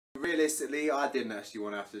realistically, I didn't actually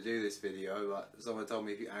want to have to do this video. Like, someone told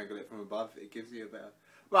me if you angle it from above, it gives you a better...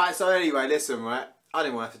 Right, so anyway, listen, right? I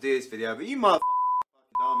didn't want to have to do this video, but you motherfucking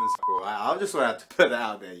diamonds, right? I just want to have to put it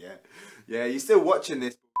out there, yeah? Yeah, you're still watching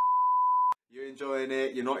this. You're enjoying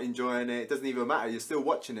it, you're not enjoying it. It doesn't even matter, you're still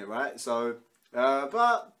watching it, right? So,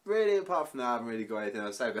 but really, apart from that, I haven't really got anything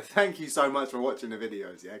else to say. But thank you so much for watching the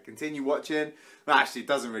videos, yeah? Continue watching. Well, actually, it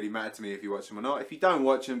doesn't really matter to me if you watch them or not. If you don't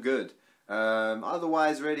watch them, good.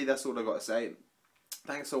 Otherwise, really, that's all I've got to say.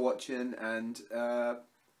 Thanks for watching, and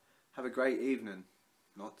have a great evening.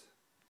 Not.